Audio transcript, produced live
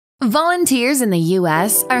Volunteers in the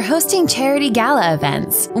U.S. are hosting Charity Gala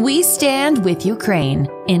Events, We Stand with Ukraine,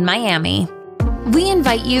 in Miami. We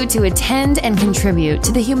invite you to attend and contribute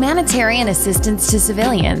to the humanitarian assistance to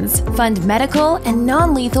civilians, fund medical and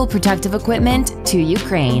non-lethal protective equipment to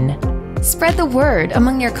Ukraine. Spread the word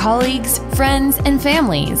among your colleagues, friends, and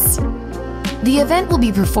families. The event will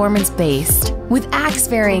be performance-based, with acts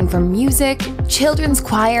varying from music, children's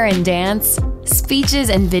choir and dance,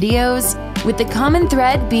 speeches and videos, with the common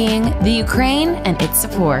thread being the Ukraine and its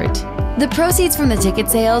support. The proceeds from the ticket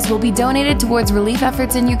sales will be donated towards relief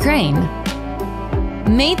efforts in Ukraine.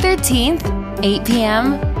 May 13th, 8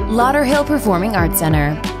 p.m., Lauderhill Performing Arts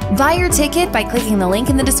Center. Buy your ticket by clicking the link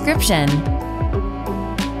in the description.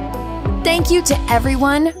 Thank you to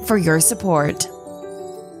everyone for your support.